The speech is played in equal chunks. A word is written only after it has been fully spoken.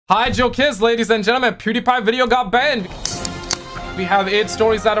Hi, Joe Kids, ladies and gentlemen. PewDiePie video got banned. We have 8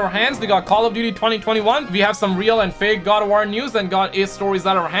 stories at our hands. We got Call of Duty 2021. We have some real and fake God of War news and got 8 stories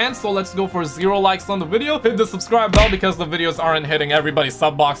at our hands. So let's go for 0 likes on the video. Hit the subscribe bell because the videos aren't hitting everybody's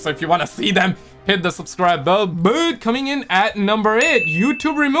sub box. So if you want to see them, hit the subscribe bell. But coming in at number 8,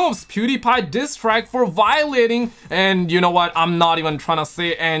 YouTube removes PewDiePie Disstrack for violating, and you know what, I'm not even trying to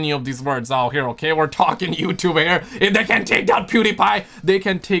say any of these words out here, okay? We're talking YouTube here. If they can take down PewDiePie, they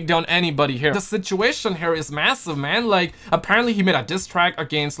can take down anybody here. The situation here is massive, man. Like, apparently he made a diss track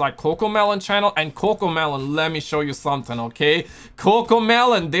against like CoComelon channel, and CoComelon, let me show you something, okay?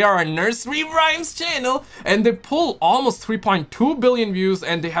 CoComelon, they are a nursery rhymes channel, and they pull almost 3.2 billion views,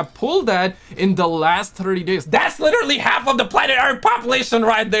 and they have pulled that in the last 30 days. That's literally half of the planet Earth population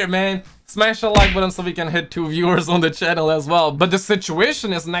right there, man. Smash a like button so we can hit 2 viewers on the channel as well. But the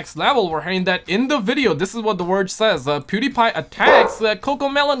situation is next level. We're hearing that in the video. This is what the word says. PewDiePie attacks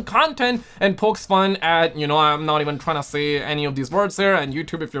CoComelon content and pokes fun at, you know, I'm not even trying to say any of these words here. And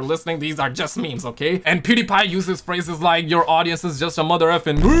YouTube, if you're listening, these are just memes, okay? And PewDiePie uses phrases like, your audience is just a mother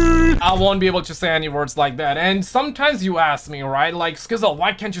effing. I won't be able to say any words like that. And sometimes you ask me, right? Like, Skizzle,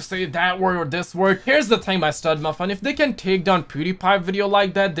 why can't you say that word or this word? Here's the thing, my stud muffin. If they can take down PewDiePie video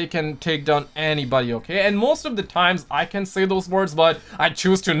like that, they can take down anybody, okay? And most of the times I can say those words, but I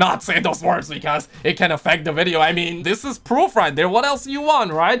choose to not say those words because it can affect the video. I mean, this is proof right there. What else you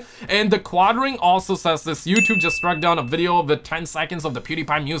want, right? And the quadring also says this. YouTube just struck down a video with 10 seconds of the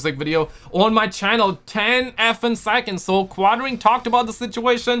PewDiePie music video on my channel. 10 effing seconds. So quadring talked about the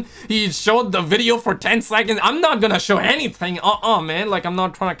situation. He showed the video for 10 seconds. I'm not gonna show anything. Man. Like, I'm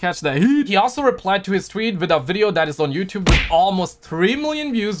not trying to catch the heat. He also replied to his tweet with a video that is on YouTube with almost 3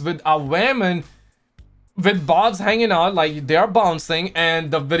 million views with a women with bobs hanging out, like they're bouncing, and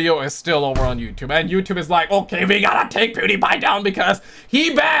the video is still over on YouTube. And YouTube is like, okay, we gotta take PewDiePie down because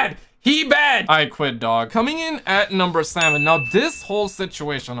he bad. He bad. I quit, dog. Coming in at number 7. Now, this whole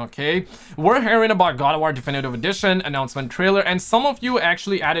situation, okay? We're hearing about God of War Definitive Edition announcement trailer, and some of you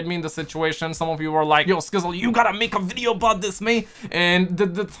actually added me in the situation. Some of you were like, yo, Skizzle, you gotta make a video about this, man. And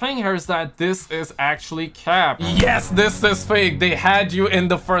the thing here is that this is actually cap. Yes, this is fake. They had you in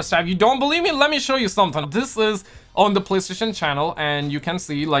the first half. You don't believe me? Let me show you something. This is on the PlayStation channel, and you can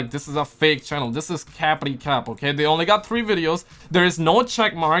see like this is a fake channel. This is cappity cap, okay? They only got 3 videos. There is no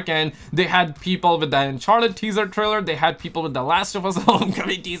check mark, and they had people with the Uncharted teaser trailer, they had people with the Last of Us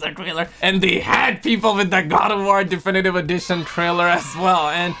Homecoming teaser trailer, and they had people with the God of War Definitive Edition trailer as well.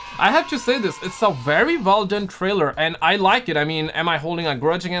 And I have to say this, it's a very well done trailer, and I like it. I mean, am I holding a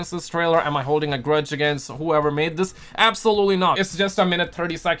grudge against this trailer? Am I holding a grudge against whoever made this? Absolutely not. It's just a minute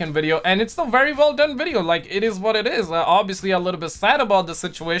 30-second video, and it's a very well done video. Like, it is what it is. Obviously a little bit sad about the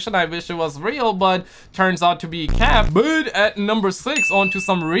situation. I wish it was real, but turns out to be cap. But at number 6, on to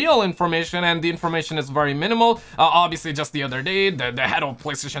some real information, and the information is very minimal. Obviously, just the other day, the head of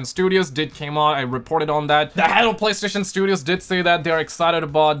PlayStation Studios did came out. I reported on that. The head of PlayStation Studios did say that they're excited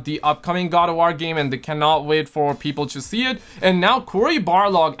about the upcoming God of War game, and they cannot wait for people to see it. And now Cory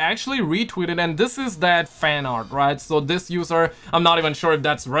Barlog actually retweeted, and this is that fan art, right? So this user, I'm not even sure if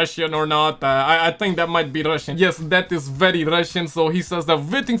that's Russian or not. I think that might be Russian. Yes, that is very Russian. So he says that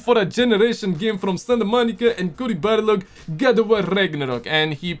waiting for a generation game from Santa Monica and Cory Barlog, God of War Ragnarok.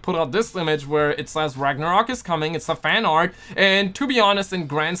 And he put out this image where it says Ragnarok is coming. It's a fan art, and to be honest, in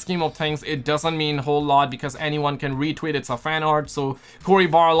grand scheme of things, it doesn't mean a whole lot because anyone can retweet. It's a fan art, so Cory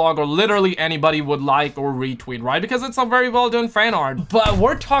Barlog or literally anybody would like or retweet, right? Because it's a very well done fan art. But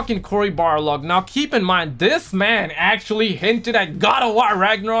we're talking Cory Barlog. Now keep in mind, this man actually hinted at God of War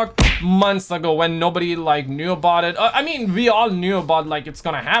Ragnarok months ago when nobody like knew about it. I mean, we all knew about like it's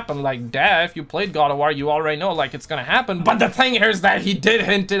gonna happen. Like, duh, if you played God of War, you already know like it's gonna happen. But the thing here is that he did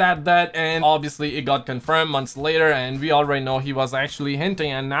hint at that, and obviously it got confirmed months later, and we already know he was actually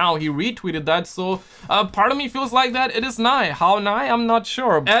hinting, and now he retweeted that. So part of me feels like that it is nigh. How nigh? I'm not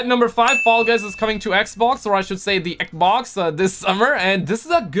sure. At number 5, Fall Guys is coming to Xbox, or I should say the Xbox this summer, and this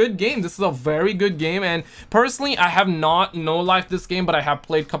is a good game. This is a very good game, and personally, I have not no-lifed this game, but I have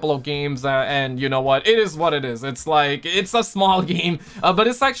played a couple of games, and you know what? It is what it is. It's like, it's a small game, but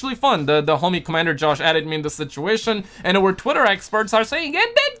it's actually fun. The homie Commander Josh added me in the situation, and our Twitter experts are saying,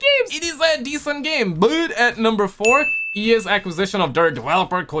 get that game! It is a decent game. But at number 4, EA's acquisition of their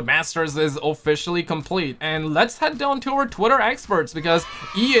developer Codemasters is officially complete, and let's head down to our Twitter experts because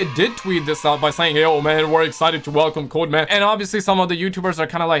EA did tweet this out by saying, "Hey, oh man, we're excited to welcome Codeman." And obviously some of the YouTubers are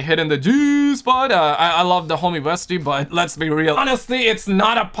kind of like hitting the G spot. I love the homie Westy, but let's be real. Honestly, it's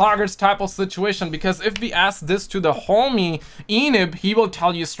not a poggers type of situation because if we ask this to the homie Enib, he will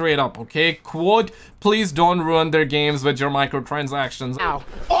tell you straight up, okay? Quote, "Please don't ruin their games with your microtransactions." Ow.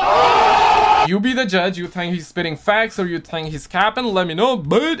 You be the judge. You think he's spitting facts or you think he's capping? Let me know.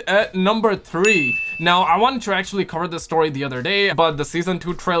 But at number 3. Now, I wanted to actually cover this story the other day, but the Season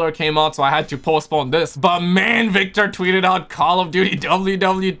 2 trailer came out, so I had to postpone this. But man, Victor tweeted out Call of Duty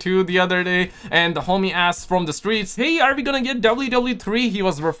WW2 the other day, and the homie asked from the streets, "Hey, are we gonna get WW3? He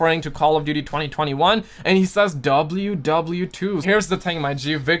was referring to Call of Duty 2021, and he says WW2. Here's the thing, my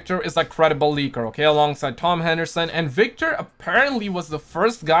G. Victor is a credible leaker, okay, alongside Tom Henderson, and Victor apparently was the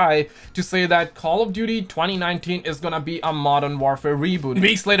first guy to say that Call of Duty 2019 is gonna be a Modern Warfare reboot.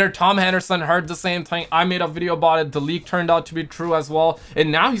 Weeks later, Tom Henderson heard the same thing. I made a video about it. The leak turned out to be true as well,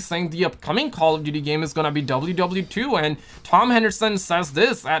 and now he's saying the upcoming Call of Duty game is gonna be WW2. And Tom Henderson says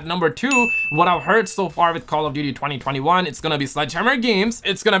this at number 2. What I've heard so far with Call of Duty 2021, it's gonna be Sledgehammer Games.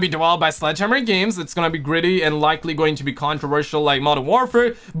 It's gonna be developed by Sledgehammer Games. It's gonna be gritty and likely going to be controversial like Modern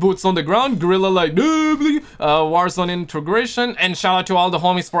Warfare, boots on the ground, guerrilla like Warzone integration. And shout out to all the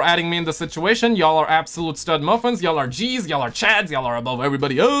homies for adding me in the situation. Y'all are absolute stud muffins. Y'all are G's. Y'all are Chads. Y'all are above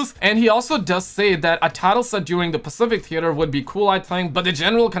everybody else. And he also does say that a title set during the Pacific Theater would be cool, I think, but the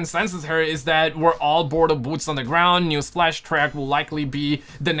general consensus here is that we're all bored of boots on the ground. New Splash Track will likely be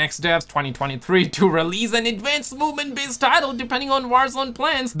the next devs 2023 to release an advanced movement based title depending on Warzone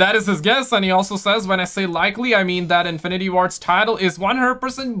plans. That is his guess, and he also says, when I say likely, I mean that Infinity Ward's title is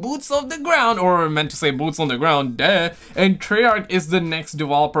 100% boots on the ground, or meant to say boots on the ground, duh. And Treyarch is the next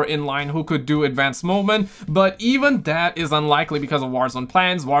developer in line who could do advanced movement, but even that is unlikely because of Warzone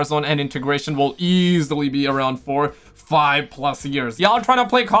plans. Warzone and integration will easily be around for 5+ years. Y'all trying to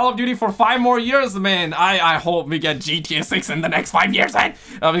play Call of Duty for 5 more years, man. I hope we get GTA 6 in the next 5 years, man,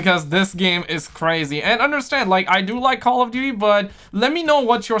 because this game is crazy. And understand, like, I do like Call of Duty, but let me know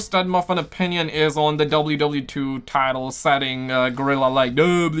what your stud muffin opinion is on the WW2 title setting, guerrilla like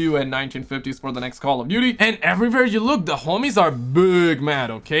W and 1950s for the next Call of Duty. And everywhere you look, the homies are big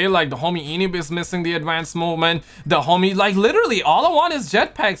mad, okay? Like, the homie Enib is missing the advanced movement. The homie, like, literally, all I want is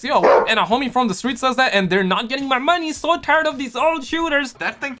jetpacks, yo. And a homie from the street says that, and they're not getting my money. So tired of these old shooters.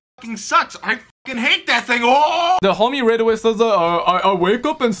 That thing fucking sucks. I fucking hate that thing. Oh! The homie right away says, I wake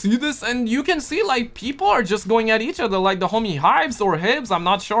up and see this, and you can see like people are just going at each other, like the homie Hives or Hibs. I'm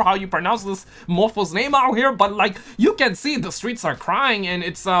not sure how you pronounce this mofo's name out here, but like you can see the streets are crying, and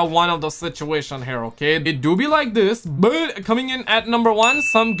it's one of those situations here, okay? It do be like this, but coming in at number 1,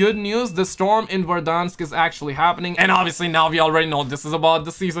 some good news. The storm in Verdansk is actually happening, and obviously now we already know this is about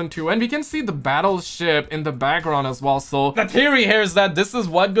the Season 2, and we can see the battleship in the background as well. So the theory here is that this is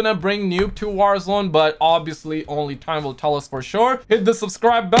what gonna bring Nuke to Warzone, but obviously only time will tell us for sure. Hit the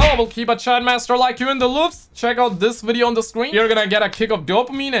subscribe bell. We'll keep a Chatmaster like you in the loops. Check out this video on the screen. You're gonna get a kick of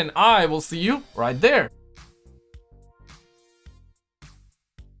dopamine, and I will see you right there.